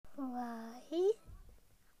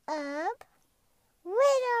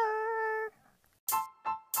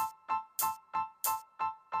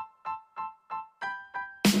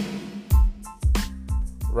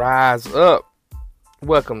Rise up.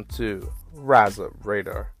 Welcome to Rise Up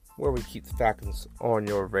Radar, where we keep the Falcons on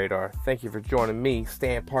your radar. Thank you for joining me,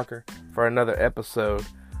 Stan Parker, for another episode.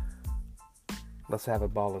 Let's have a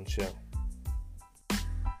ballin' show.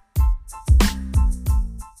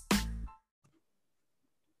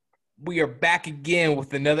 We are back again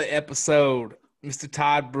with another episode. Mr.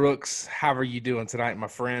 Todd Brooks, how are you doing tonight, my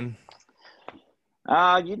friend?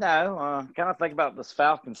 Kind of think about this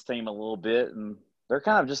Falcons team a little bit, and they're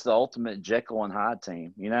kind of just the ultimate Jekyll and Hyde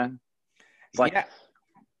team, It's like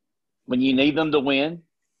when you need them to win,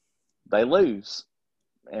 they lose.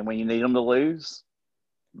 And when you need them to lose,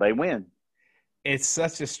 they win. It's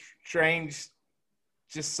such a strange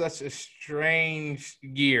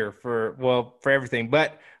year for everything,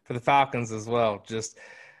 but for the Falcons as well. Just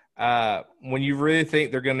when you really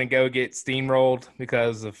think they're going to go get steamrolled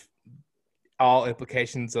because of all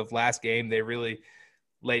implications of last game, they really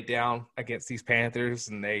laid down against these Panthers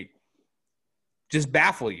and they just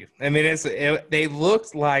baffle you. I mean, they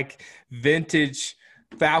looked like vintage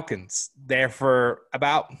Falcons there for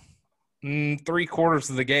about 3/4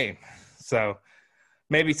 of the game. So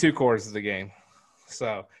maybe 2/4 of the game.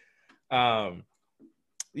 So,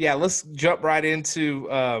 let's jump right into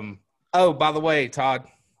by the way, Todd,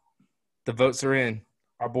 the votes are in.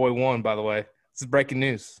 Our boy won, by the way. This is breaking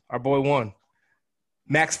news. Our boy won.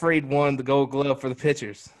 Max Fried won the Gold Glove for the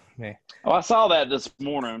pitchers. Man. Oh, I saw that this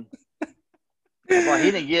morning. Well,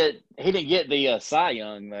 he didn't get the Cy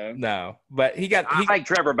Young though. No, but I think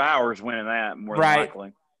Trevor Bauer's winning that more than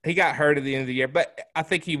likely. He got hurt at the end of the year, but I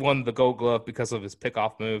think he won the Gold Glove because of his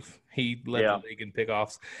pickoff move. He led the league in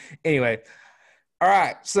pickoffs. Anyway, all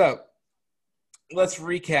right, so let's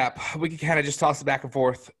recap. We can kind of just toss it back and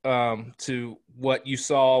forth to what you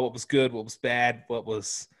saw, what was good, what was bad, what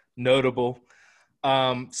was notable.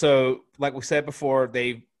 So like we said before,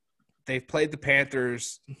 they've played the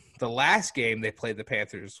Panthers. The last game they played the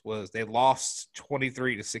Panthers was they lost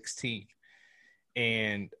 23-16,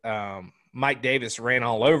 and Mike Davis ran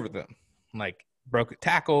all over them, like broke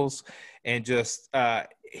tackles, and just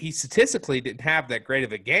he statistically didn't have that great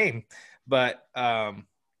of a game, but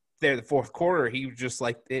there the fourth quarter he was just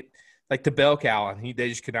like the bell cow, and they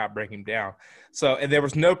just could not bring him down. So, and there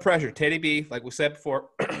was no pressure. Teddy B, like we said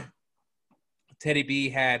before, Teddy B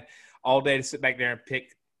had all day to sit back there and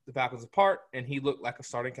pick the Falcons apart, and he looked like a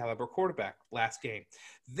starting caliber quarterback last game.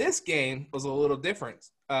 This game was a little different.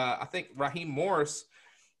 I think Raheem Morris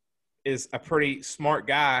is a pretty smart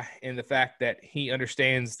guy in the fact that he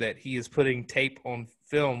understands that he is putting tape on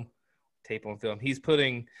film. He's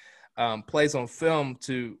putting plays on film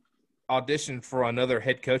to audition for another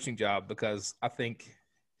head coaching job, because I think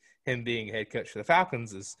him being a head coach for the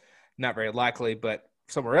Falcons is not very likely, but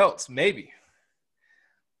somewhere else, maybe.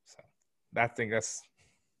 So I think that's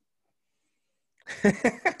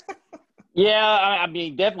I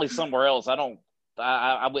mean, definitely somewhere else. I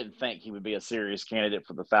wouldn't think he would be a serious candidate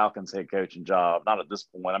for the Falcons head coaching job. Not at this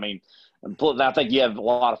point. I mean, I think you have a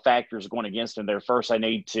lot of factors going against him there. First, they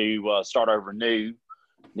need to start over new.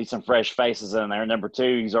 Need some fresh faces in there. Number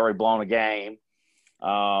two, he's already blown a game.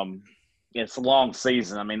 It's a long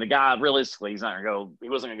season. I mean, the guy realistically, he wasn't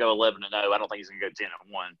going to go 11-0. I don't think he's going to go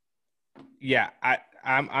 10-1. Yeah,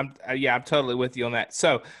 I'm totally with you on that.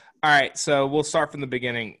 So, all right, so we'll start from the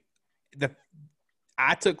beginning.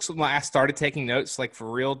 I started taking notes like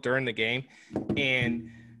for real during the game,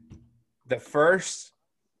 and the first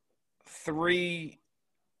three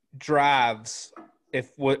drives,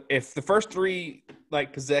 if the first three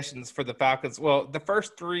like possessions for the Falcons, the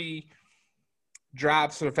first three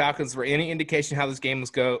drives for the Falcons were any indication how this game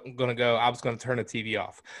was going to go, I was going to turn the TV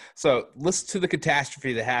off. So listen to the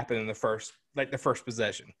catastrophe that happened in the first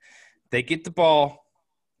possession. They get the ball,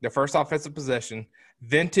 their first offensive possession,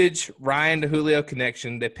 vintage Ryan to Julio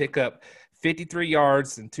connection. They pick up 53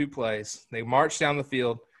 yards in 2 plays. They march down the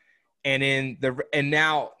field, and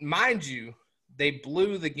now, mind you, they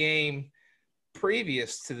blew the game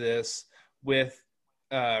previous to this with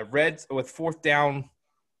fourth down,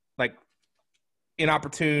 like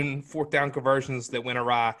inopportune fourth down conversions that went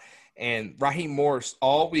awry. And Raheem Morris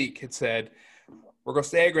all week had said, "We're going to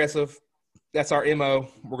stay aggressive. That's our MO.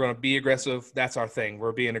 We're going to be aggressive. That's our thing.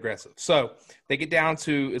 We're being aggressive." So they get down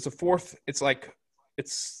to it's 4th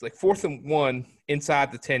and 1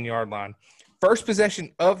 inside the 10-yard line. First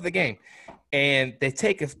possession of the game, and they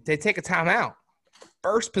take a timeout.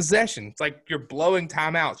 First possession. It's like you're blowing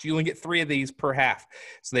timeouts. You only get 3 of these per half.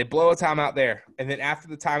 So they blow a timeout there, and then after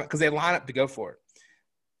the timeout, because they line up to go for it.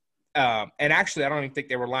 And actually, I don't even think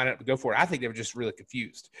they were lining up to go for it. I think they were just really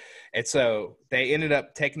confused. And so they ended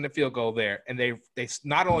up taking the field goal there. And they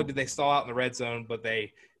not only did they stall out in the red zone, but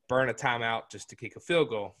they burn a timeout just to kick a field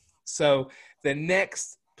goal. So the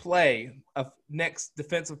next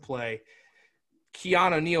defensive play,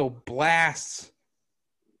 Keanu Neal blasts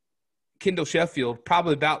Kendall Sheffield,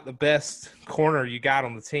 probably about the best corner you got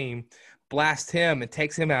on the team, blasts him and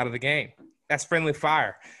takes him out of the game. That's friendly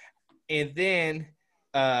fire. And then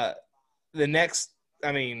the next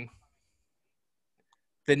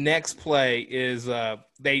play is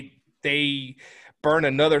they burn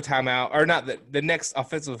another timeout, or not the next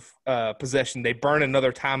offensive possession. They burn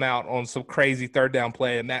another timeout on some crazy third down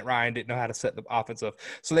play, and Matt Ryan didn't know how to set the offense up.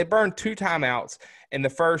 So they burned 2 timeouts in the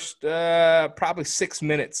first probably 6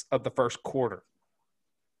 minutes of the first quarter.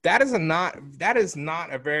 That is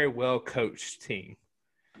not a very well coached team.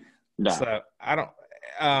 No. So I don't.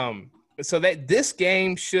 So that this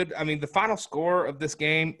game the final score of this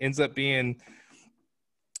game ends up being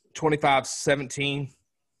 25-17.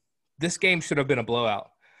 This game should have been a blowout.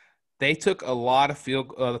 They took a lot of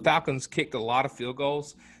the Falcons kicked a lot of field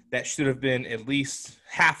goals that should have been, at least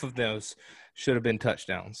half of those should have been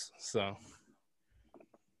touchdowns. So,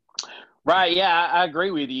 right, yeah, I agree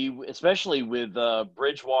with you, especially with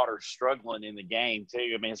Bridgewater struggling in the game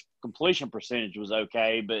too. I mean, his completion percentage was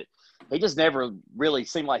okay, but he just never really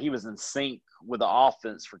seemed like he was in sync with the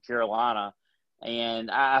offense for Carolina. And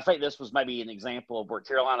I think this was maybe an example of where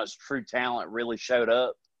Carolina's true talent really showed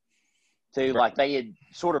up. Too, like they had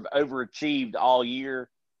sort of overachieved all year,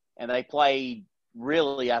 and they played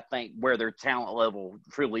really, I think, where their talent level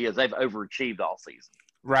truly is. They've overachieved all season.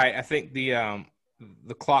 Right. I think the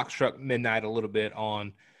clock struck midnight a little bit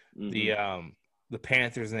on the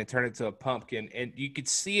Panthers, and they turned it to a pumpkin. And you could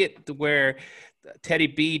see it to where Teddy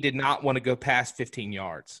B did not want to go past 15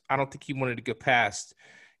 yards. I don't think he wanted to go past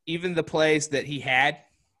even the plays that he had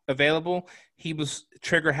available. He was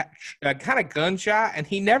kind of gun shy, and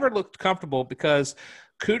he never looked comfortable, because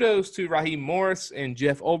kudos to Raheem Morris and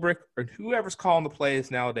Jeff Ulbrich, or whoever's calling the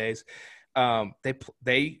plays nowadays.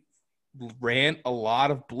 They ran a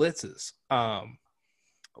lot of blitzes, a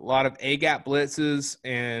lot of A-gap blitzes,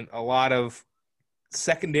 and a lot of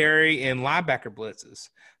secondary and linebacker blitzes.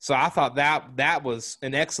 So I thought that was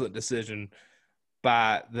an excellent decision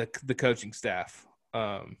by the coaching staff.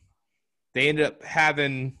 They ended up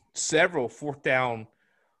having several fourth down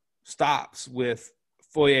stops with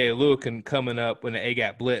Foye Oluokun coming up in an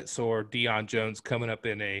A-gap blitz, or Deion Jones coming up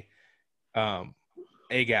in a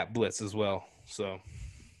A-gap blitz as well. So,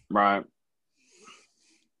 right.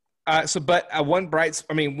 One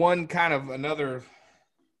kind of another,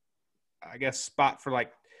 I guess, spot for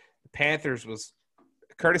like the Panthers was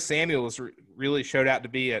Curtis Samuel really showed out to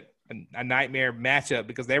be a nightmare matchup,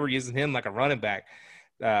 because they were using him like a running back.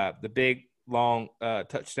 The big, long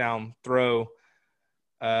touchdown throw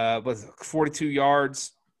was 42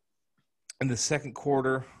 yards in the second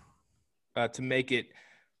quarter to make it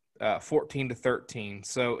 14-13.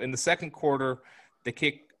 So in the second quarter, the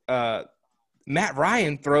kick Matt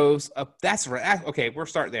Ryan throws up. That's right. Okay, we're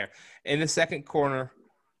starting there. In the second quarter,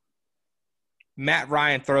 Matt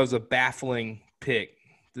Ryan throws a baffling pick.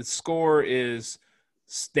 The score is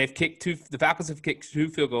the Falcons have kicked 2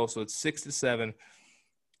 field goals, so it's 6-7.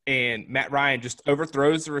 And Matt Ryan just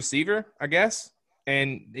overthrows the receiver, I guess,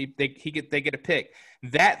 and they get a pick.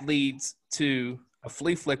 That leads to a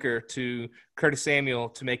flea flicker to Curtis Samuel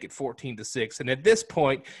to make it 14-6. And at this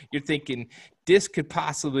point, you're thinking this could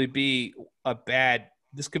possibly be a bad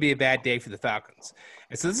day for the Falcons.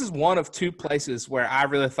 And so this is one of 2 places where I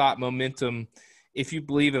really thought momentum, if you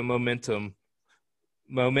believe in momentum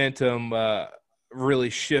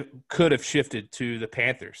really could have shifted to the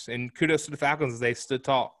Panthers. And kudos to the Falcons as they stood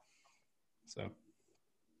tall. So,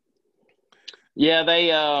 yeah, they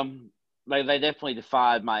definitely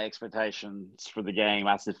defied my expectations for the game.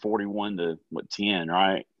 I said 41-10,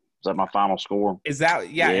 right? Is that my final score? Is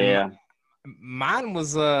that yeah? Mine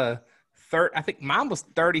was I think mine was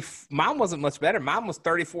 30. Mine wasn't much better. Mine was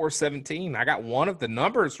 34-17. I got one of the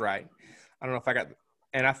numbers right. I don't know if I got,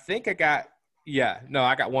 and I think I got. Yeah, no,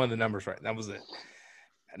 I got one of the numbers right. That was it.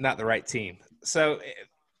 Not the right team. So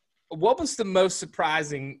what was the most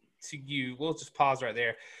surprising to you? We'll just pause right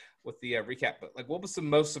there with the recap. But, like, what was the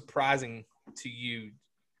most surprising to you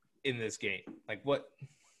in this game? Like, what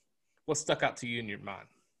stuck out to you in your mind?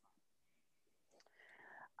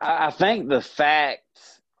 I think the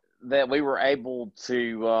fact that we were able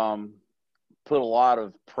to put a lot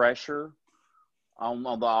of pressure on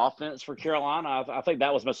the offense for Carolina. I think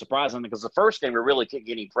that was most surprising, because the first game we really couldn't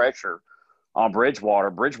get any pressure on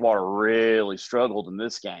Bridgewater. Bridgewater really struggled in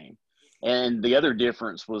this game. And the other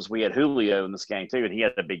difference was we had Julio in this game too, and he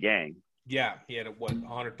had a big game. Yeah, he had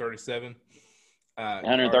 137?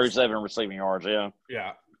 137 receiving yards, yeah.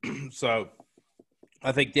 Yeah. So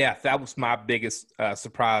I think, yeah, that was my biggest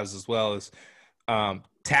surprise as well as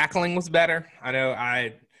tackling was better. I know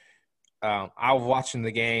I was watching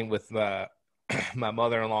the game with my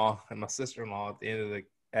mother-in-law and my sister-in-law at the end of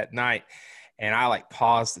at night, and I like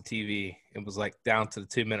paused the TV. It was like down to the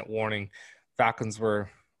 2-minute warning. Falcons were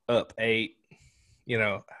up 8.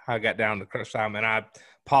 I got down to crunch time, and I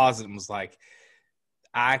paused it and was like,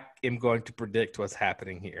 I am going to predict what's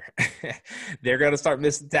happening here. They're going to start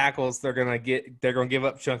missing tackles. They're going to give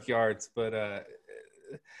up chunk yards, but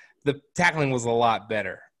the tackling was a lot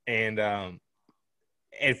better. And Foye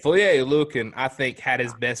Oluokun, I think, had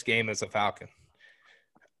his best game as a Falcon.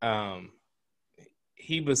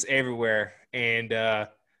 He was everywhere, and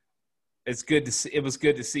it's good to see. It was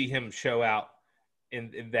good to see him show out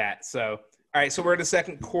in that. So, all right, so we're in the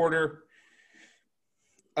second quarter.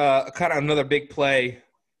 Kind of another big play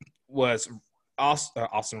was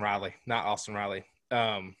Austin Riley, not Austin Riley.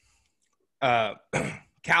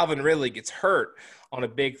 Calvin Ridley gets hurt on a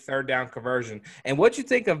big third down conversion. And what'd you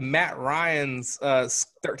think of Matt Ryan's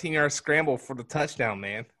 13-yard scramble for the touchdown,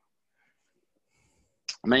 man?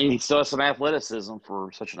 I mean, he still has some athleticism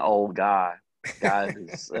for such an old guy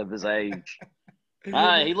of his age.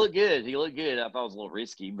 He looked good. I thought it was a little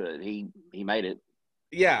risky, but he made it.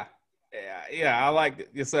 Yeah, I liked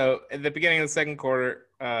it. So at the beginning of the second quarter,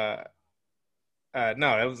 no,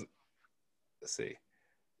 it was. Let's see.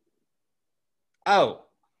 Oh,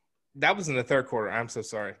 that was in the third quarter. I'm so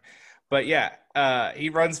sorry, but yeah, he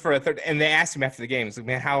runs for a third, and they asked him after the game. He's like,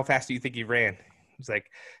 "Man, how fast do you think he ran?" He's like,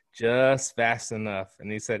 "Just fast enough."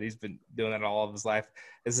 And he said he's been doing that all of his life.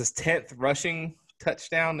 It's his 10th rushing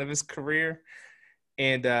touchdown of his career.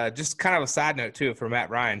 And just kind of a side note, too, for Matt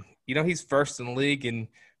Ryan. He's first in the league in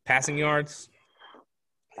passing yards.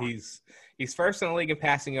 He's first in the league in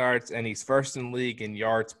passing yards, and he's first in the league in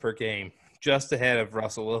yards per game, just ahead of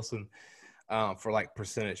Russell Wilson for, like,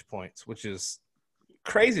 percentage points, which is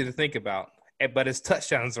crazy to think about. But his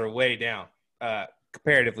touchdowns are way down,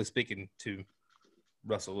 comparatively speaking, to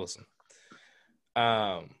Russell Wilson.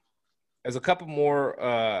 There's a couple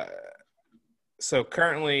more. So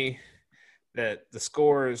currently – the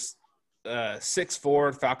score is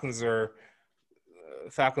 6-4.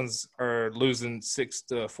 Falcons are losing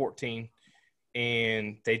 6-14,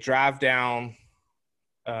 and they drive down.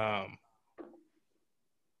 And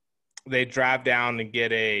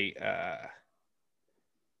get a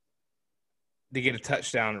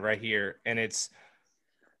touchdown right here, and it's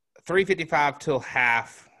 3:55 till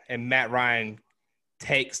half, and Matt Ryan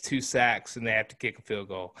takes 2 sacks, and they have to kick a field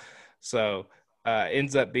goal. So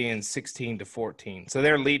ends up being 16-14. So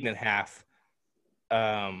they're leading at half,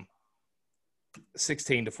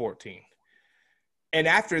 16-14. And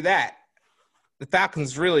after that, the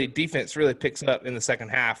Falcons defense really picks up in the second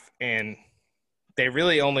half, and they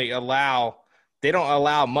really only don't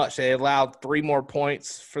allow much. They allowed 3 more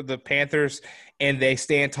points for the Panthers, and they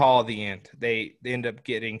stand tall at the end. They end up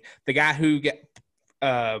getting the guy who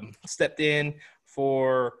stepped in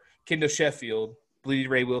for Kendall Sheffield, Bleedy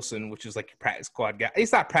Ray Wilson, which is like your practice squad guy.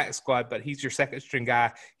 He's not practice squad, but he's your second string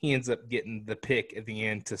guy. He ends up getting the pick at the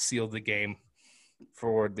end to seal the game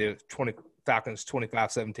for the Falcons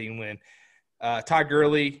 25-17 win. Todd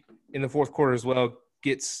Gurley in the fourth quarter as well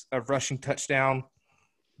gets a rushing touchdown.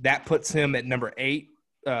 That puts him at number 8,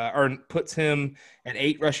 or puts him at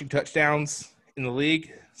 8 rushing touchdowns in the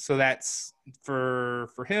league. So that's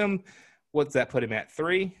for him. What's that put him at?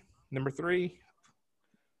 3? Number 3?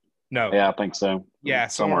 No. Yeah, I think so. Yeah,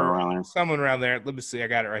 somewhere around there. Let me see. I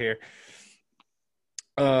got it right here.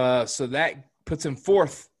 So that puts him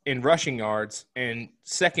 4th in rushing yards and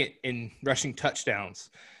 2nd in rushing touchdowns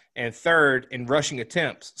and 3rd in rushing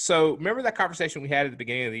attempts. So remember that conversation we had at the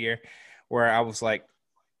beginning of the year where I was like,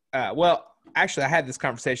 actually I had this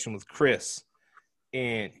conversation with Chris,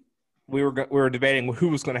 and we were debating who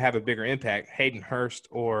was going to have a bigger impact, Hayden Hurst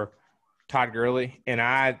or Todd Gurley, and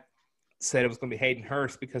I said it was going to be Hayden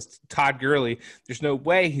Hurst because Todd Gurley, there's no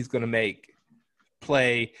way he's going to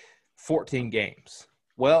play 14 games.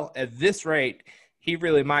 Well, at this rate, he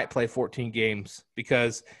really might play 14 games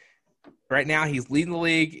because right now he's leading the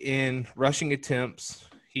league in rushing attempts.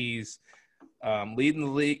 He's leading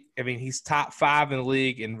the league. I mean, he's top 5 in the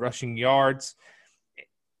league in rushing yards,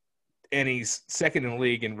 and he's 2nd in the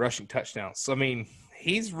league in rushing touchdowns. So, I mean,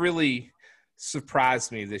 he's really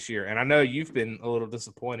surprised me this year, and I know you've been a little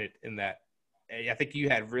disappointed in that. I think you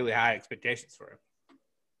had really high expectations for him.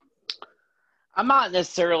 I'm not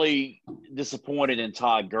necessarily disappointed in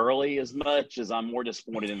Todd Gurley as much as I'm more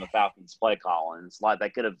disappointed in the Falcons' play calling. It's like they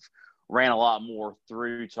could have ran a lot more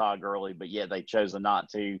through Todd Gurley, but yet they chose not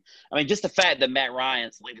to. I mean, just the fact that Matt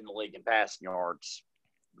Ryan's leading the league in passing yards,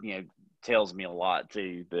 tells me a lot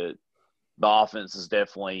too. That the offense is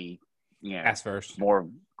definitely, pass first. More,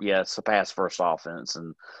 it's a pass first offense,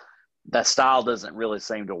 and that style doesn't really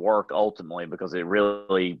seem to work ultimately because it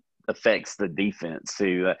really affects the defense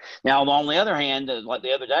too. Now, on the other hand, like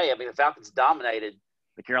the other day, I mean, the Falcons dominated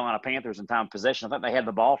the Carolina Panthers in time of possession. I think they had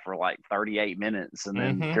the ball for like 38 minutes, and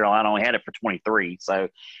then Carolina only had it for 23. So,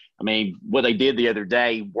 I mean, what they did the other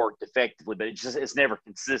day worked effectively, but it's never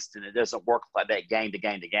consistent. It doesn't work like that game to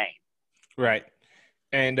game to game. Right.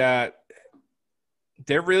 And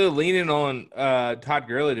they're really leaning on Todd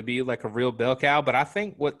Gurley to be like a real bell cow. But I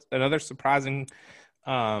think what another surprising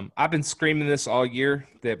I've been screaming this all year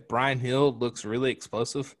that Brian Hill looks really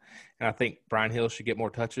explosive. And I think Brian Hill should get more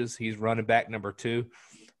touches. He's running back number 2.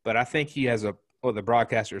 But I think he has the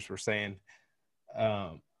broadcasters were saying,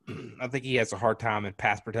 I think he has a hard time in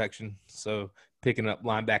pass protection. So picking up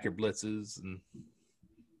linebacker blitzes and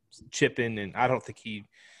chipping, and I don't think he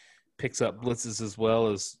picks up blitzes as well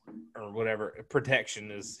as or whatever protection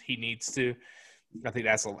as he needs to. I think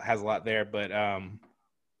has a lot there, but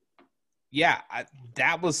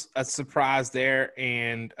that was a surprise there.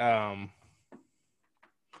 And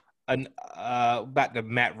back to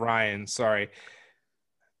Matt Ryan, sorry,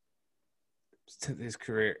 to his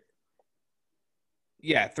career.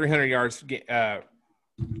 300 yards,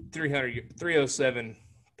 307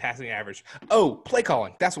 passing average. Oh, play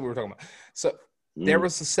calling. That's what we were talking about. So there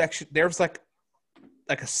was a section. There was like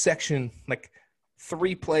a section, like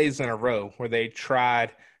 3 plays in a row where they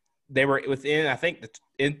tried. They were within, I think,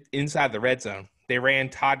 inside the red zone. They ran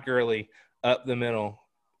Todd Gurley up the middle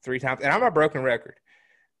 3 times, and I'm a broken record.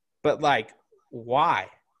 But like, why?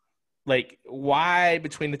 Like, why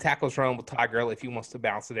between the tackles run with Todd Gurley if he wants to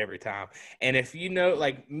bounce it every time? And if you know,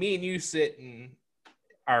 like me and you sit and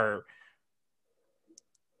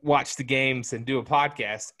watch the games and do a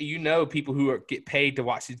podcast, people who get paid to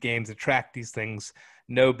watch these games and track these things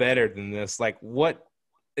know better than this. Like, what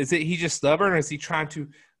is it? He just stubborn, or is he trying to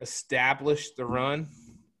establish the run?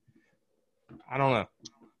 I don't know.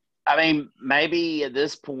 I mean, maybe at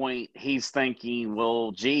this point he's thinking,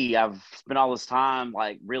 well, gee, I've spent all this time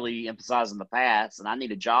like really emphasizing the pass, and I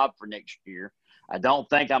need a job for next year. I don't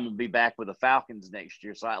think I'm going to be back with the Falcons next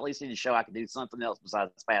year, so I at least need to show I can do something else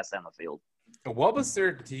besides pass down the field. What was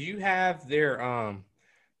do you have their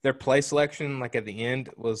play selection like at the end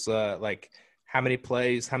was like how many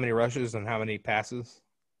plays, how many rushes, and how many passes?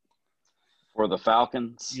 For the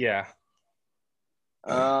Falcons? Yeah.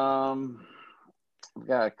 We've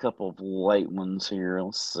got a couple of late ones here.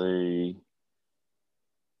 Let's see.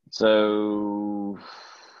 So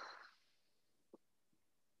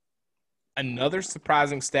another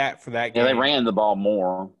surprising stat for that game. Yeah, they ran the ball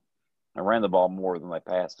more. They ran the ball more than they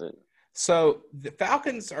passed it. So the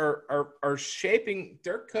Falcons are shaping –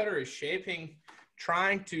 Dirk Koetter is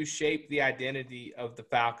trying to shape the identity of the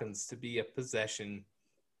Falcons to be a possession.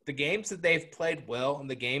 The games that they've played well and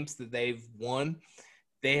the games that they've won,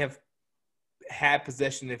 they have had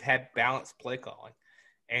possession. They've had balanced play calling.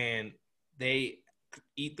 And they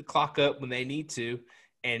eat the clock up when they need to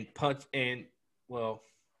and punch – and, well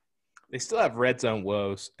 – they still have red zone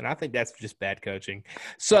woes, and I think that's just bad coaching.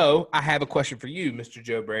 So I have a question for you, Mr.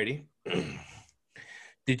 Joe Brady.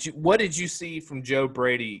 What did you see from Joe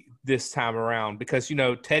Brady this time around? Because,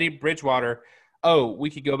 Teddy Bridgewater – we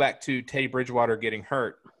could go back to Teddy Bridgewater getting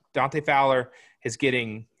hurt. Dante Fowler is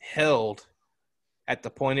getting held at the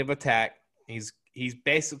point of attack. He's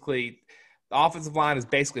basically – the offensive line is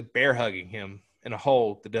basically bear hugging him in a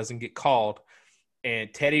hold that doesn't get called.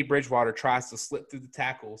 And Teddy Bridgewater tries to slip through the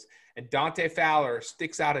tackles, and Dante Fowler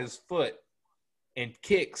sticks out his foot and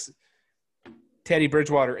kicks Teddy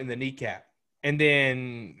Bridgewater in the kneecap. And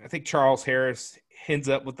then I think Charles Harris ends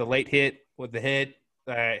up with the late hit with the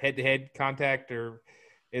head-to-head contact or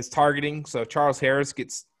is targeting. So Charles Harris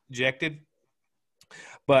gets ejected.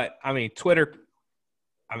 But, Twitter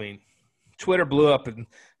blew up and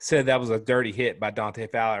said that was a dirty hit by Dante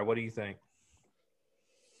Fowler. What do you think?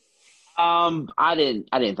 I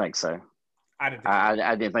didn't think so. I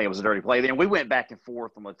didn't think it was a dirty play. Then we went back and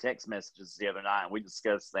forth on the text messages the other night, and we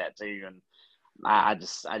discussed that too. And I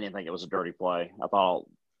didn't think it was a dirty play. I thought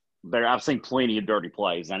I've seen plenty of dirty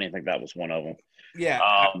plays. I didn't think that was one of them. Yeah,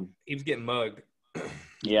 he was getting mugged.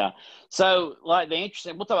 Yeah. So, we'll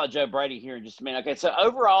talk about Joe Brady here in just a minute. Okay, so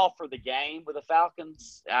overall for the game with the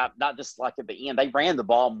Falcons, not just like at the end, they ran the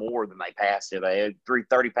ball more than they passed it. They had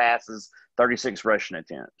 330 passes, 36 rushing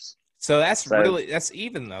attempts. So that's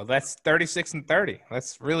even though. That's 36 and 30.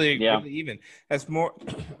 That's really even. That's more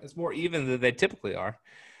even than they typically are.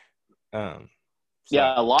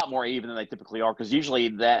 Yeah, a lot more even than they typically are, because usually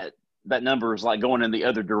that number is like going in the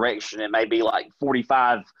other direction. It may be like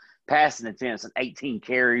 45 passing attempts and 18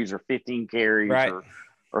 carries or 15 carries Right.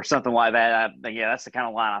 or something like that. That's the kind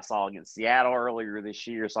of line I saw against Seattle earlier this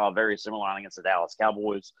year. Saw a very similar line against the Dallas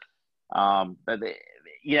Cowboys. And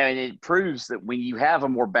it proves that when you have a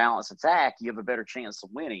more balanced attack, you have a better chance of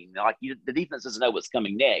winning. The defense doesn't know what's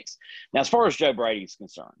coming next. Now, as far as Joe Brady is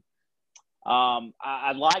concerned,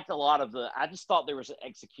 I liked a lot of I just thought there was an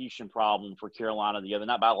execution problem for Carolina the other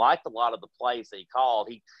night, but I liked a lot of the plays that he called.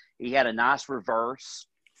 He had a nice reverse.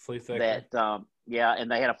 Flea flicker.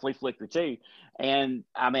 And they had a flea flicker too. And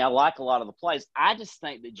I like a lot of the plays. I just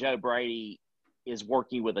think that Joe Brady is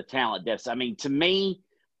working with a talent deficit. To me,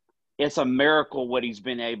 it's a miracle what he's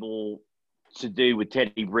been able to do with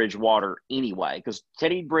Teddy Bridgewater anyway, because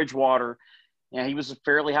Teddy Bridgewater, he was a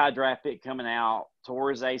fairly high draft pick coming out, tore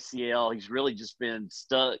his ACL. He's really just been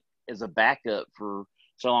stuck as a backup for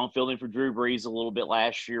so long, filled in for Drew Brees a little bit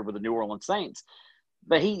last year with the New Orleans Saints.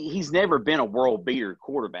 But he's never been a world beater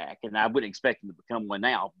quarterback, and I wouldn't expect him to become one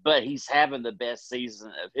now. But he's having the best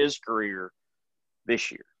season of his career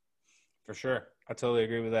this year. For sure. I totally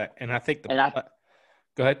agree with that. And I think go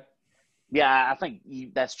ahead. Yeah, I think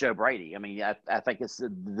that's Joe Brady. I think it's the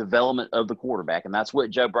development of the quarterback, and that's what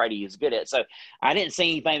Joe Brady is good at. So I didn't see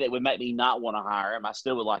anything that would make me not want to hire him. I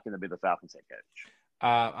still would like him to be the Falcons head coach.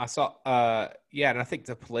 I saw, and I think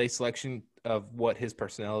the play selection of what his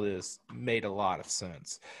personnel is made a lot of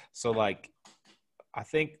sense. So, I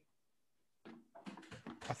think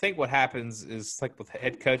what happens is with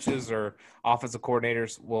head coaches or offensive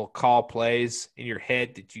coordinators will call plays in your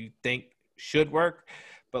head that you think should work,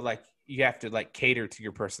 but you have to cater to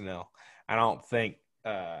your personnel. I don't think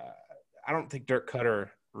Dirk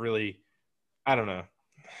Cutter really. I don't know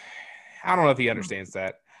if he understands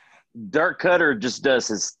that. Dirk Cutter just does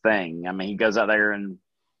his thing. He goes out there and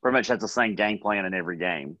pretty much has the same game plan in every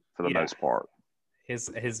game for the most part.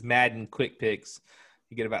 His Madden quick picks,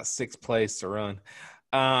 you get about 6 plays to run.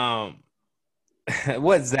 What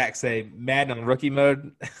did Zach say? Madden on rookie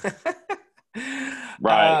mode?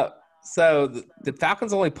 Right. So the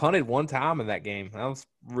Falcons only punted one time in that game. That was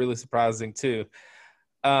really surprising too.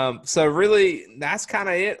 So really, that's kind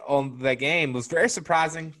of it on that game. It was very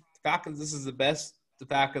surprising. Falcons, this is the best the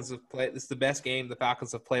Falcons have played. This is the best game the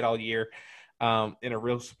Falcons have played all year, in a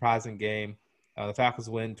real surprising game. The Falcons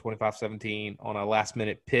win 25-17 on a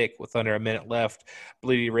last-minute pick with under a minute left.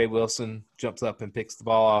 Bleedy Ray Wilson jumps up and picks the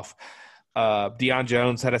ball off. Deion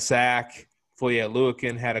Jones had a sack. Foye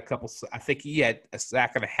Oluokun had a couple – I think he had a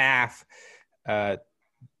sack and a half.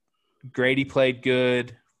 Grady played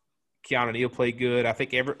good. Keanu Neal played good. I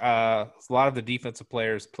think a lot of the defensive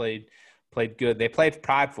players played good. They played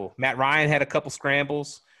prideful. Matt Ryan had a couple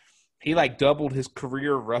scrambles. He doubled his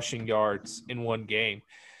career rushing yards in one game.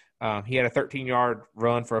 He had a 13-yard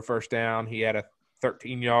run for a first down. He had a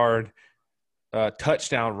 13-yard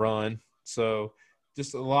touchdown run. So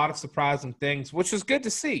just a lot of surprising things, which is good to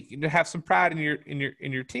see. You have some pride in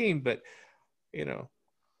your team, but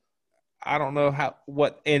I don't know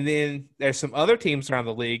what. And then there's some other teams around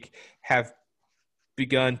the league have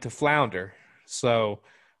begun to flounder. So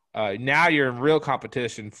now you're in real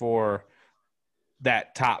competition for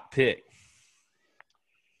that top pick.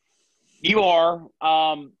 You are.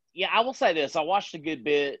 I will say this. I watched a good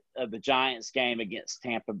bit of the Giants game against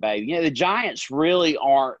Tampa Bay. The Giants really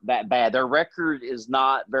aren't that bad. Their record is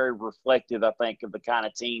not very reflective, I think, of the kind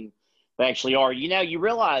of team they actually are. You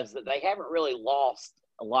realize that they haven't really lost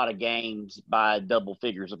a lot of games by double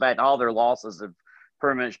figures. In fact, all their losses have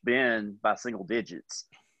pretty much been by single digits.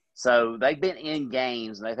 So they've been in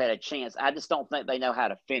games and they've had a chance. I just don't think they know how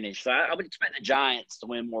to finish. So I would expect the Giants to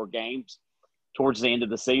win more games towards the end of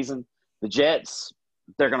the season. The Jets –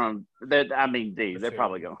 they're probably going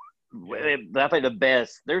to – I think the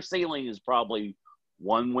best – their ceiling is probably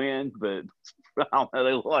one win, but I don't know.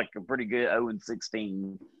 They look like a pretty good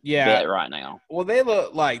 0-16 bet right now. Well, they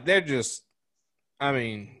look like they're just –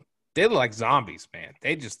 they look like zombies, man.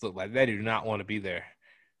 They just look like they do not want to be there.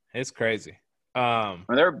 It's crazy.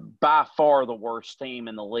 They're by far the worst team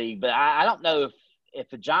in the league, but I don't know if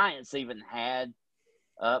the Giants even had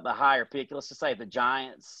a higher pick. Let's just say if the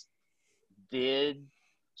Giants did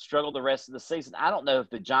struggle the rest of the season, I don't know if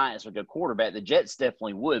the Giants would go quarterback. The Jets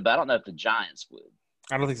definitely would, but I don't know if the Giants would.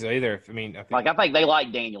 I don't think so either. I think they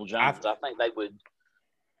like Daniel Jones. I think they would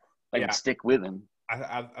stick with him.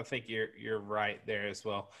 I think you're right there as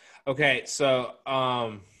well. Okay, so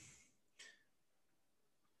are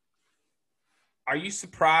you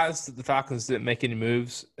surprised that the Falcons didn't make any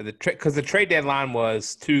moves? Because the trade deadline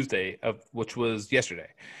was Tuesday, which was yesterday.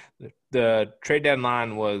 The trade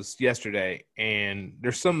deadline was yesterday, and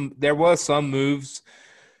there was some moves.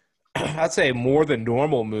 I'd say more than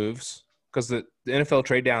normal moves, because the NFL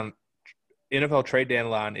trade NFL trade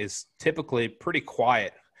deadline is typically pretty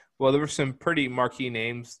quiet. Well, there were some pretty marquee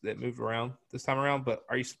names that moved around this time around, but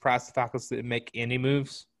are you surprised the Falcons didn't make any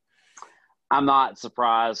moves? I'm not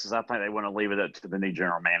surprised because I think they want to leave it up to the new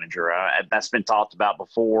general manager. That's been talked about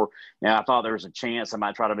before. I thought there was a chance they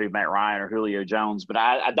might try to move Matt Ryan or Julio Jones, but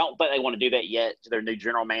I don't think they want to do that yet to their new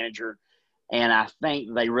general manager. And I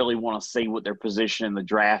think they really want to see what their position in the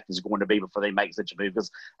draft is going to be before they make such a move.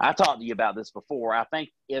 Because I talked to you about this before. I think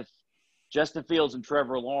if Justin Fields and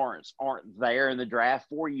Trevor Lawrence aren't there in the draft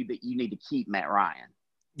for you, that you need to keep Matt Ryan.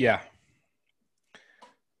 Yeah.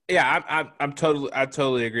 Yeah, I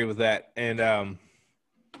totally agree with that. And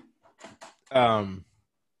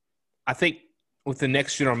I think with the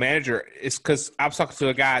next general manager, it's because I was talking to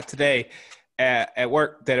a guy today at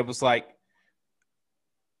work that it was like,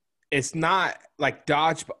 it's not like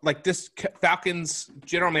like this Falcons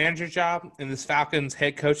general manager job and this Falcons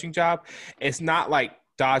head coaching job. It's not like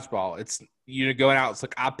dodgeball. It's going out. It's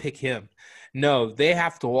like, I'll pick him. No, they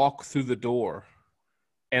have to walk through the door,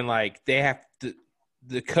 and like they have to.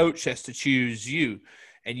 The coach has to choose you,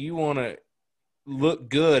 and you want to look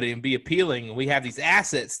good and be appealing. We have these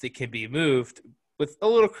assets that can be moved with a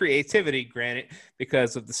little creativity, granted,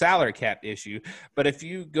 because of the salary cap issue. But if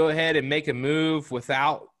you go ahead and make a move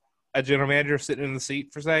without a general manager sitting in the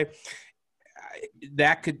seat, for say,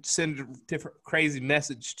 that could send a different crazy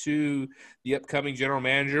message to the upcoming general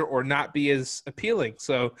manager or not be as appealing.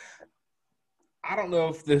 So I don't know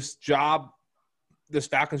if this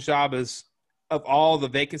Falcons job is, of all the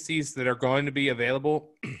vacancies that are going to be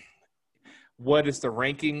available, what is the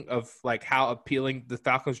ranking of like how appealing the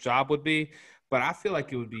Falcons job would be? But I feel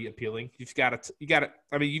like it would be appealing. You've got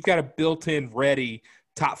a built-in ready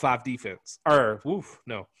top 5 defense, a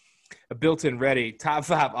built-in ready top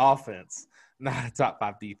 5 offense, not a top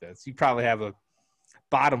 5 defense. You probably have a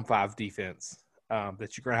bottom 5 defense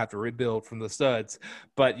that you're going to have to rebuild from the studs,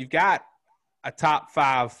 but you've got a top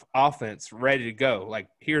 5 offense ready to go. Like,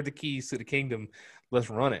 here are the keys to the kingdom. Let's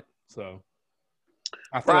run it. So,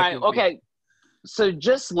 okay. So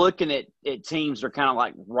just looking at teams are kind of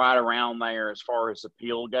like right around there as far as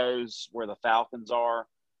appeal goes, where the Falcons are.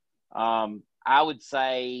 I would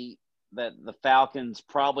say that the Falcons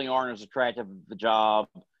probably aren't as attractive of the job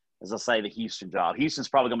as I say the Houston job. Houston's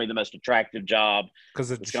probably going to be the most attractive job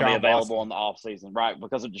because it's going to be available in the offseason, right?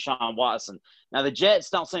 Because of Deshaun Watson. Now, the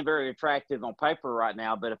Jets don't seem very attractive on paper right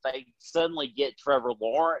now, but if they suddenly get Trevor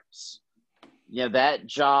Lawrence, that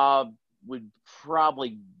job would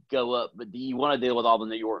probably go up. But do you want to deal with all the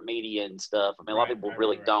New York media and stuff? I mean, a lot of people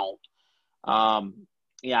really don't.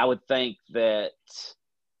 I would think that,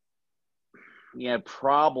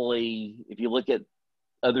 probably if you look at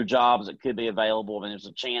other jobs that could be available, I mean, there's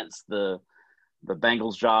a chance the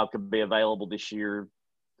Bengals job could be available this year.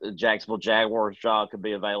 The Jacksonville Jaguars job could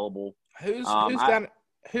be available. Who's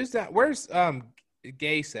that? Where's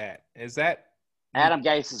Gase at? Is that Adam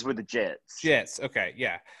Gase is with the Jets? Jets. Okay,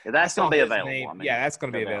 yeah. That's going to be available. I mean, that's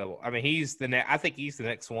going to be available. I mean, I think he's the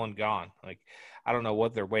next one gone. Like, I don't know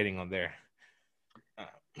what they're waiting on there.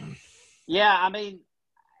 Yeah, I mean,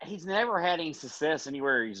 he's never had any success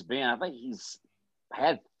anywhere he's been. I think he's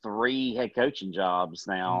had 3 head coaching jobs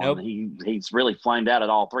now. Nope. And he's really flamed out at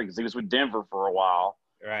all 3 because he was with Denver for a while.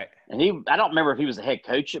 Right. And I don't remember if he was a head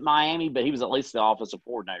coach at Miami, but he was at least the offensive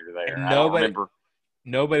coordinator there.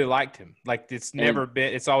 Nobody liked him. Like,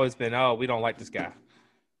 it's always been, oh, we don't like this guy.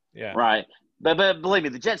 Yeah. Right. But believe me,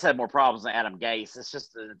 the Jets had more problems than Adam Gase. It's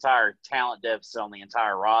just an entire talent deficit on the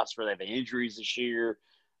entire roster. They have injuries this year.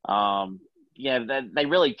 They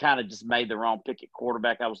really kind of just made the wrong pick at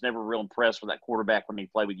quarterback. I was never real impressed with that quarterback when he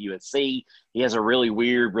played with USC. He has a really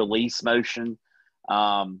weird release motion.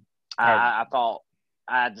 I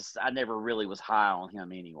never really was high on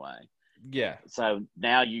him anyway. Yeah. So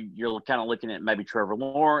now you're kind of looking at maybe Trevor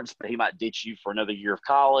Lawrence, but he might ditch you for another year of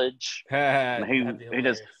college. He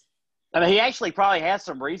actually probably has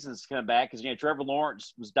some reasons to come back because Trevor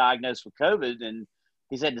Lawrence was diagnosed with COVID and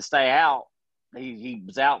he's had to stay out. He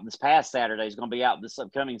was out this past Saturday. He's going to be out this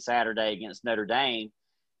upcoming Saturday against Notre Dame.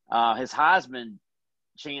 His Heisman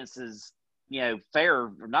chances, fair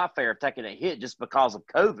or not fair, of taking a hit just because of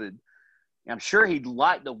COVID. I'm sure he'd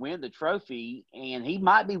like to win the trophy, and he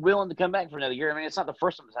might be willing to come back for another year. I mean, it's not the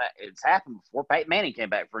first time it's happened before. Peyton Manning came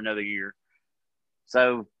back for another year.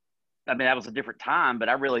 So, I mean, that was a different time, but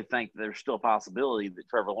I really think there's still a possibility that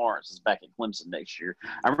Trevor Lawrence is back at Clemson next year.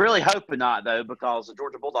 I'm really hoping not, though, because the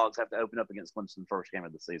Georgia Bulldogs have to open up against Clemson the first game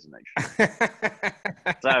of the season next year.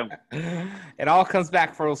 So it all comes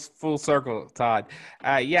back full circle, Todd.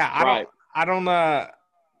 I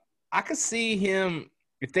could see him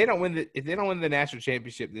if they don't win the national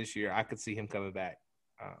championship this year. I could see him coming back.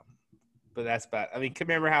 but that's about. I mean,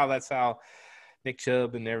 remember how that's how Nick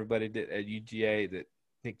Chubb and everybody did at UGA, that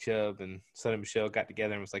Nick Chubb and Sonny Michel got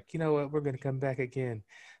together and was like, you know what, we're going to come back again.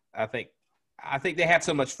 I think they have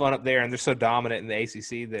so much fun up there, and they're so dominant in the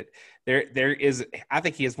ACC that there is. I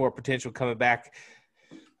think he has more potential coming back,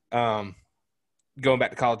 going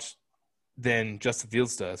back to college than Justin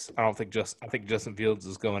Fields does. I think Justin Fields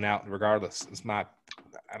is going out regardless.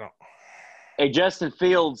 Hey, Justin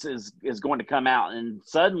Fields is going to come out, and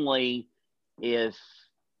suddenly, if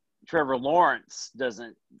Trevor Lawrence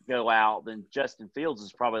doesn't go out, then Justin Fields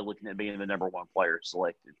is probably looking at being the number one player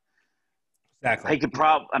selected. Exactly.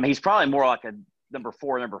 He's probably more like a number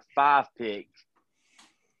 4, number 5 pick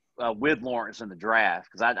with Lawrence in the draft,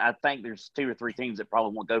 because I think there's 2 or 3 teams that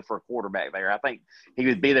probably won't go for a quarterback there. I think he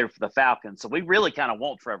would be there for the Falcons. So we really kind of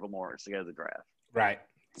want Trevor Lawrence to go to the draft. Right.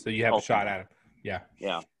 So you have a shot at him. Yeah.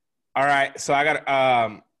 Yeah. All right. So I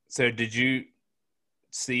got so did you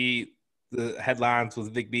see the headlines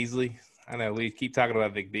with Vic Beasley? I know we keep talking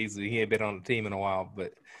about Vic Beasley. He ain't been on the team in a while,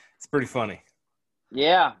 but it's pretty funny.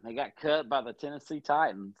 Yeah, they got cut by the Tennessee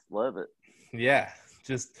Titans. Love it. Yeah,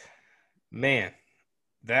 just, man,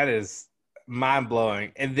 that is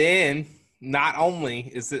mind-blowing. And then not only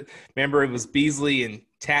is it – remember, it was Beasley and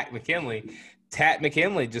Tat McKinley. Tat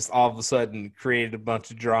McKinley just all of a sudden created a bunch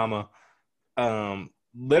of drama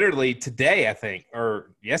literally today, I think,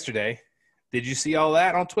 or yesterday. Did you see all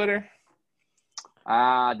that on Twitter?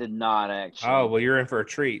 I did not, actually. Oh, well, you're in for a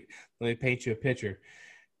treat. Let me paint you a picture.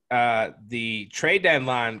 The trade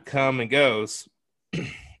deadline come and goes,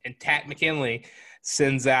 and Tat McKinley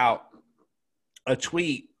sends out a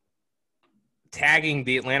tweet tagging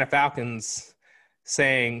the Atlanta Falcons,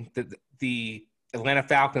 saying that the Atlanta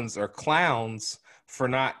Falcons are clowns for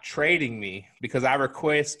not trading me because I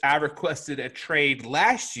requested a trade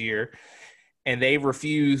last year, and they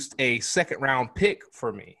refused a second-round pick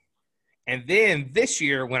for me. And then this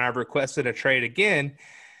year, when I requested a trade again,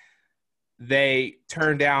 they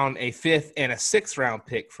turned down a 5th and a 6th-round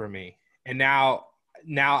pick for me. And now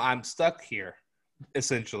I'm stuck here,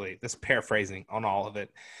 essentially. This paraphrasing on all of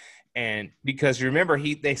it. And because you remember,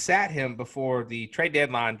 they sat him before the trade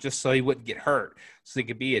deadline just so he wouldn't get hurt, so he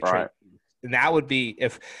could be a trade. And that would be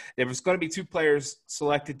if there was going to be 2 players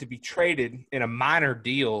selected to be traded in a minor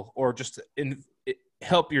deal or just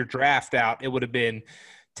help your draft out, it would have been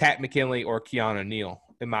Tat McKinley or Keanu Neal,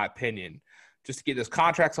 in my opinion, just to get those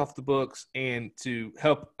contracts off the books and to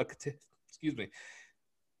help a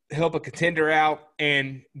contender out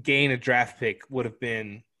and gain a draft pick would have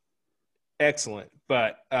been excellent.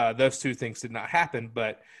 But those 2 things did not happen.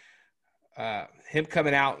 But him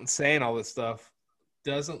coming out and saying all this stuff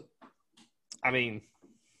doesn't – I mean,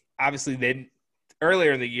 obviously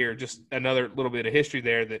earlier in the year, just another little bit of history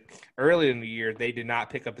there, that earlier in the year they did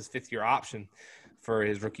not pick up his 5th-year option for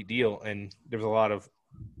his rookie deal, and there was a lot of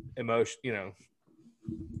emotion, a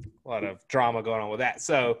lot of drama going on with that.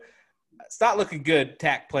 So it's not looking good,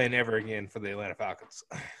 Tack playing ever again for the Atlanta Falcons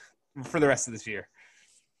for the rest of this year.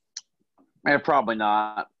 Probably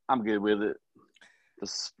not. I'm good with it.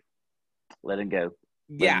 Just let him go.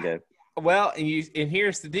 Let him go. Well, and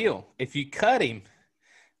here's the deal: if you cut him,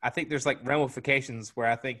 I think there's like ramifications where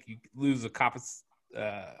I think you lose I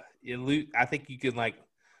think you can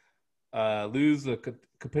lose a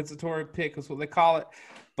compensatory pick is what they call it,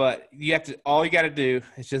 but all you got to do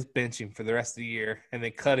is just bench him for the rest of the year and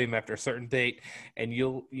then cut him after a certain date, and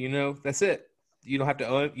that's it. You don't have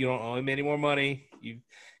to you don't owe him any more money.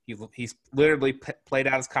 He's literally played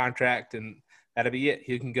out his contract, and that'll be it.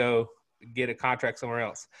 He can go get a contract somewhere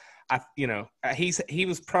else. He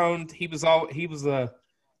was prone to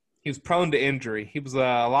injury. He was a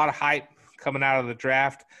lot of hype coming out of the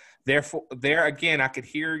draft. Therefore, there again, I could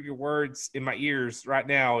hear your words in my ears right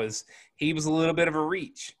now. Is he was a little bit of a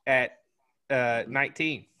reach at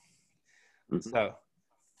 19? Mm-hmm. So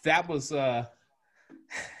that was, I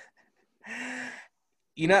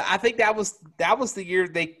think that was the year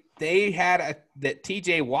they had that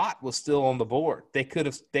T.J. Watt was still on the board. They could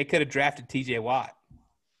have drafted T.J. Watt,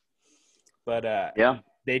 but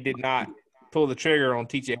they did not pull the trigger on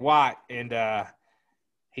T.J. Watt, and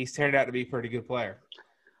he's turned out to be a pretty good player.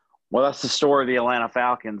 Well, that's the story of the Atlanta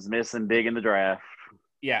Falcons missing big in the draft.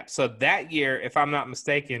 Yeah, so that year, if I'm not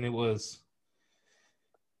mistaken, it was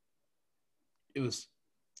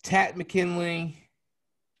Tat McKinley,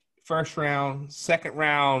 1st round, 2nd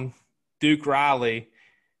round, Duke Riley,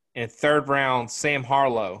 and 3rd round, Sam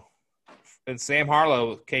Harlow. And Sam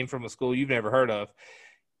Harlow came from a school you've never heard of.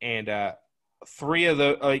 And 3 of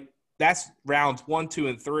the that's rounds 1, 2,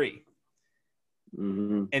 and 3.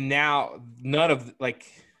 And now none of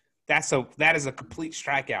that is a complete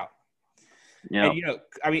strikeout. Yeah. And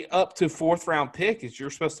I mean, up to 4th round pick is you're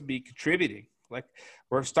supposed to be contributing. Like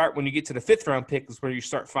when you get to the 5th round pick is where you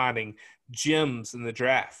start finding gems in the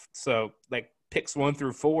draft. So like picks 1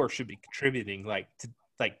 through 4 should be contributing like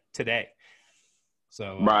today.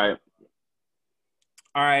 So Right.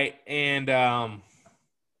 All right, and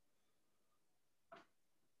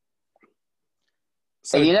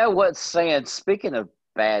so you know what's saying? Speaking of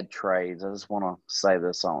bad trades, I just want to say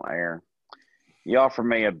this on air. You offered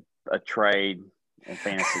me a trade in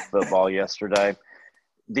fantasy football yesterday.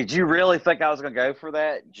 Did you really think I was going to go for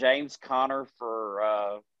that? James Conner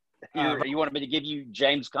for you wanted me to give you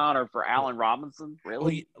James Conner for Allen Robinson?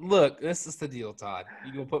 Really? Well, look, this is the deal, Todd.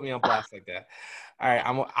 You gonna put me on blast like that? All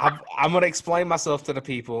right, I'm gonna explain myself to the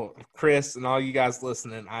people, Chris, and all you guys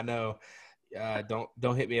listening. I know,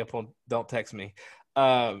 don't hit me up on, don't text me.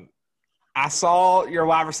 I saw your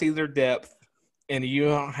wide receiver depth, and you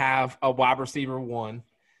don't have a wide receiver 1,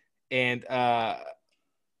 and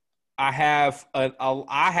I have a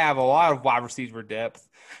lot of wide receiver depth,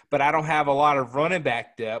 but I don't have a lot of running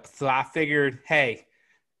back depth. So I figured, hey,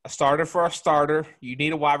 a starter for a starter. You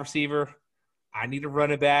need a wide receiver. I need a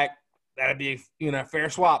running back. That'd be a fair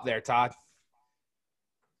swap there, Todd.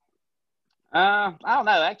 I don't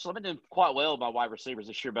know. Actually, I've been doing quite well with my wide receivers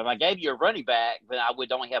this year. But if I gave you a running back, then I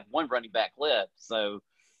would only have 1 running back left. So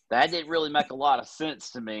that didn't really make a lot of sense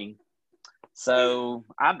to me. So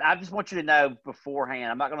I just want you to know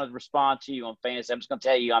beforehand, I'm not going to respond to you on fantasy. I'm just going to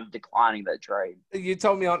tell you I'm declining that trade. You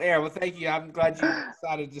told me on air. Well, thank you. I'm glad you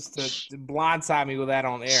decided just to blindside me with that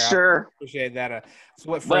on air. Sure. I appreciate that. It's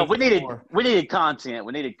what well, we needed for. We needed content.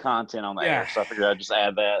 We needed content on the air, so I figured I'd just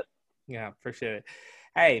add that. Yeah, appreciate it.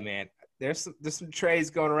 Hey, man, there's some trades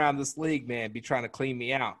going around this league, man. Be trying to clean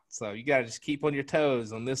me out. So you got to just keep on your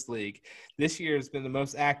toes on this league. This year has been the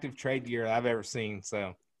most active trade year I've ever seen.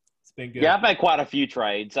 So. Been good. Yeah, I've made quite a few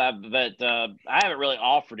trades, but I haven't really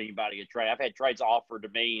offered anybody a trade. I've had trades offered to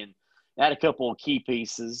me, and I had a couple of key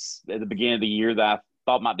pieces at the beginning of the year that I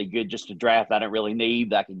thought might be good just to draft. I didn't really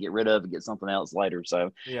need that I could get rid of and get something else later.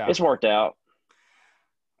 So yeah, it's worked out.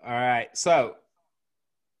 All right. So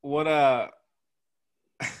what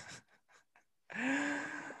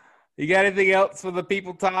you got anything else for the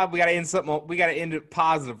people, Todd? We got to end something. We got to end it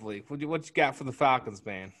positively. What you got for the Falcons,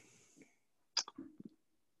 man?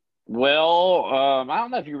 Well, I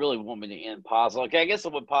don't know if you really want me to end positive. Okay, I guess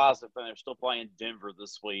I'm positive, and they're still playing Denver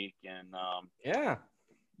this week, and yeah,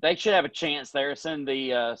 they should have a chance there. Send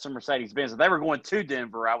the some Mercedes-Benz. If they were going to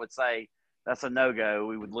Denver, I would say that's a no-go.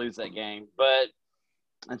 We would lose that game. But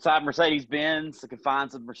inside Mercedes-Benz, the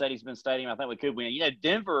confines of Mercedes-Benz Stadium, I think we could win. You know,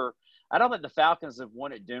 Denver, I don't think the Falcons have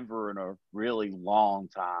won at Denver in a really long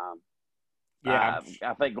time. Yeah,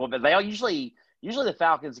 I think they all usually the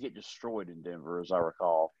Falcons get destroyed in Denver, as I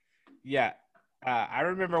recall. Yeah, I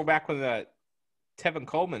remember back when Tevin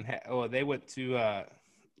Coleman they went to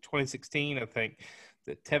 2016, I think.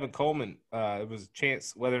 That Tevin Coleman, it was a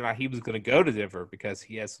chance whether or not he was going to go to Denver because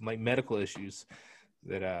he has some like medical issues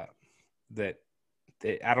that I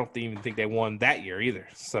don't even think they won that year either.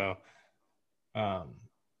 So, that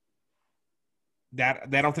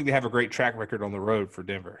I don't think they have a great track record on the road for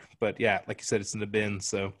Denver. But yeah, like you said, it's in the Benz,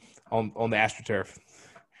 so on the AstroTurf.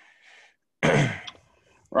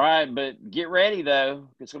 Right, but get ready though.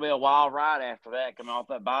 It's gonna be a wild ride after that. Coming off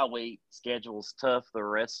that bye week, schedule's tough the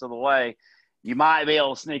rest of the way. You might be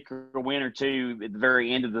able to sneak a win or two at the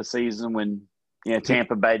very end of the season when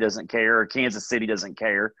Tampa Bay doesn't care or Kansas City doesn't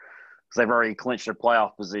care because they've already clinched their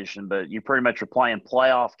playoff position. But you pretty much are playing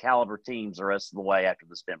playoff caliber teams the rest of the way after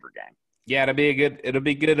this Denver game. Yeah, it'll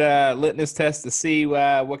be good litmus test to see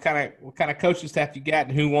what kind of coaching staff you got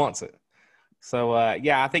and who wants it. So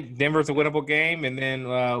I think Denver's a winnable game, and then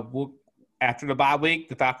after the bye week,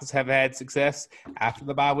 the Falcons have had success after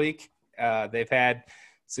the bye week. They've had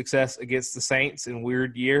success against the Saints in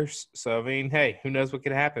weird years. So I mean, hey, who knows what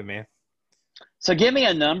could happen, man? So give me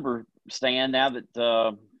a number, Stan. Now that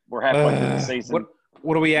we're halfway through the season,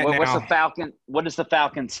 what are we at now? What is the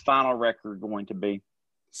Falcons' final record going to be?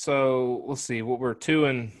 So let's see. We're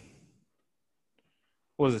 2-6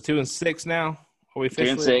 now? Are we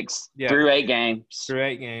officially 2-6 through 8 games? Through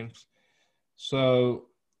 8 games. So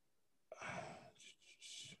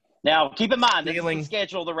now keep in mind this is the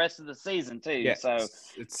schedule the rest of the season too. Yeah, so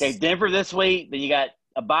Denver this week, then you got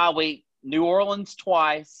a bye week. New Orleans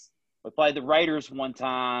twice. We played the Raiders one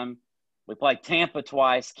time. We played Tampa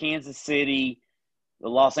twice. Kansas City, the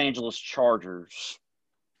Los Angeles Chargers.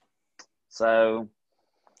 So.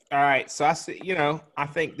 All right, so I see. I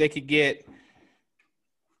think they could get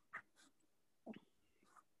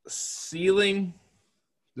ceiling.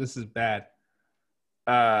 This is bad.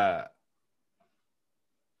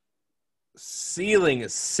 ceiling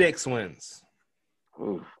is 6 wins.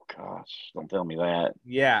 Oh, gosh. Don't tell me that.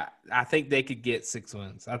 Yeah, I think they could get 6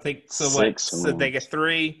 wins. I think so. Six So they wins. get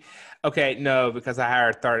 3. Okay, no, because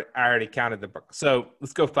I already counted the. So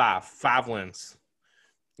let's go 5. 5 wins.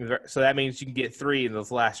 So that means you can get 3 in those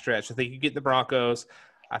last stretch. I think you get the Broncos.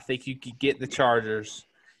 I think you could get the Chargers,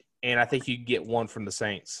 and I think you could get 1 from the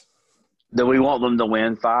Saints. Do we want them to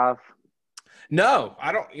win 5? No,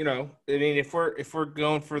 I don't. I mean, if we're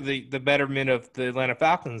going for the betterment of the Atlanta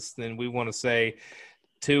Falcons, then we want to say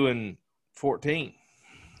 2-14.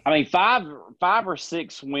 I mean, 5 or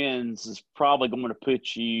 6 wins is probably going to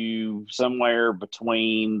put you somewhere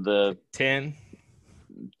between the 10th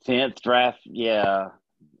draft. Yeah,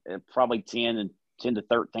 probably 10 to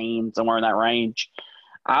 13, somewhere in that range.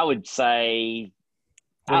 I would say,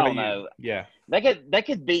 I don't know. Yeah, they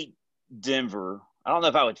could beat Denver. I don't know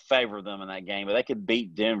if I would favor them in that game, but they could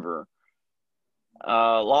beat Denver.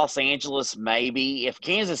 Los Angeles, maybe. If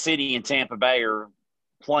Kansas City and Tampa Bay are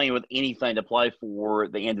playing with anything to play for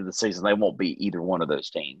at the end of the season, they won't beat either one of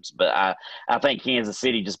those teams. But I think Kansas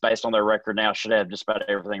City, just based on their record now, should have just about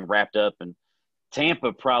everything wrapped up, and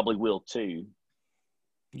Tampa probably will too.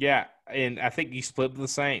 Yeah, and I think you split with the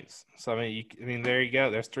Saints. So I mean, there you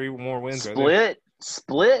go. There's 3 more wins.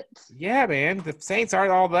 Split. Yeah, man. The Saints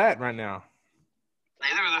aren't all that right now.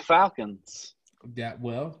 Neither are the Falcons. Yeah,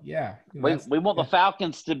 well, yeah. We want the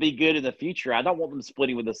Falcons to be good in the future. I don't want them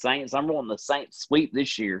splitting with the Saints. I'm wanting the Saints sweep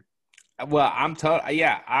this year. Well,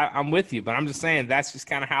 I'm with you, but I'm just saying that's just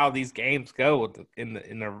kind of how these games go in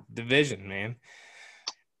the division, man.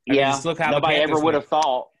 Just look how nobody ever would have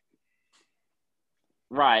thought.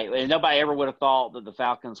 Right, and nobody ever would have thought that the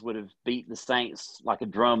Falcons would have beat the Saints like a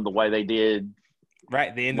drum the way they did.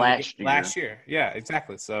 Right, the end of last year. Yeah,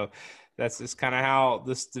 exactly. So that's just kind of how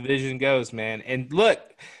this division goes, man. And look,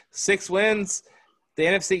 6 wins, the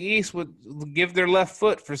NFC East would give their left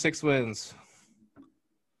foot for 6 wins.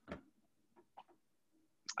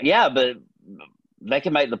 Yeah, but they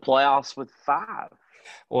can make the playoffs with 5.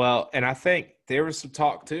 Well, and I think there was some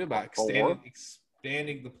talk too about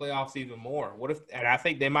expanding the playoffs even more. And I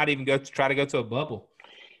think they might even try to go to a bubble.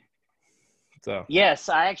 So yes,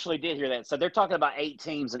 I actually did hear that. So they're talking about 8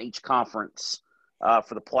 teams in each conference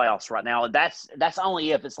for the playoffs right now. And that's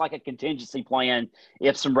only if it's like a contingency plan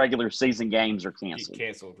if some regular season games are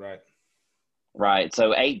canceled. Right. Right.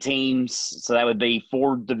 So 8 teams. So that would be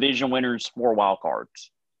 4 division winners, 4 wild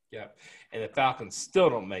cards. Yeah. And the Falcons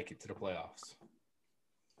still don't make it to the playoffs.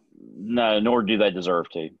 No, nor do they deserve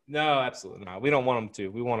to. No, absolutely not. We don't want them to.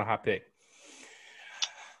 We want a high pick.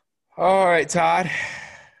 All right, Todd.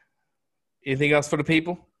 Anything else for the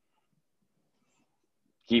people?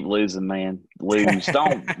 Keep losing, man. Lose.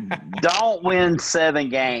 Don't win 7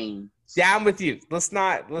 games. Yeah, I'm with you. Let's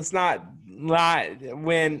not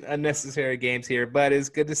win unnecessary games here, but it's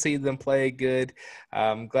good to see them play good.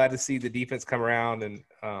 Glad to see the defense come around and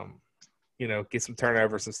get some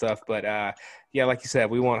turnovers and stuff. But yeah, like you said,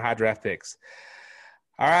 we want high draft picks.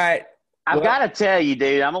 All right. I've got to tell you,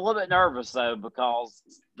 dude, I'm a little bit nervous though because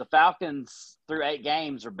the Falcons through 8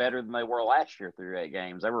 games are better than they were last year through 8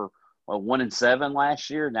 games. They were 1-7 last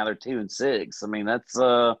year. Now they're 2-6. I mean, that's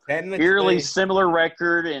eerily similar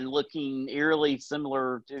record and looking eerily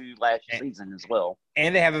similar to last season as well.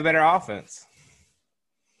 And they have a better offense.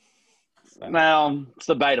 Well, it's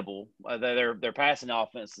debatable. Their passing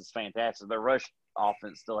offense is fantastic. Their rush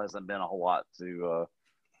offense still hasn't been a whole lot to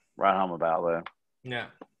write home about, though. Yeah.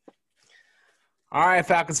 All right,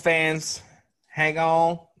 Falcons fans, hang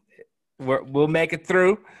on. We'll make it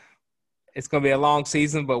through. It's going to be a long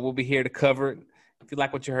season, but we'll be here to cover it. If you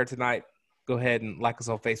like what you heard tonight, go ahead and like us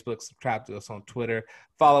on Facebook, subscribe to us on Twitter,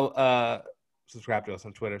 subscribe to us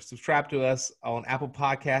on Twitter, subscribe to us on Apple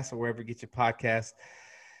Podcasts or wherever you get your podcasts.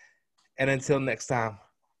 And until next time,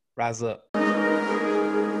 rise up.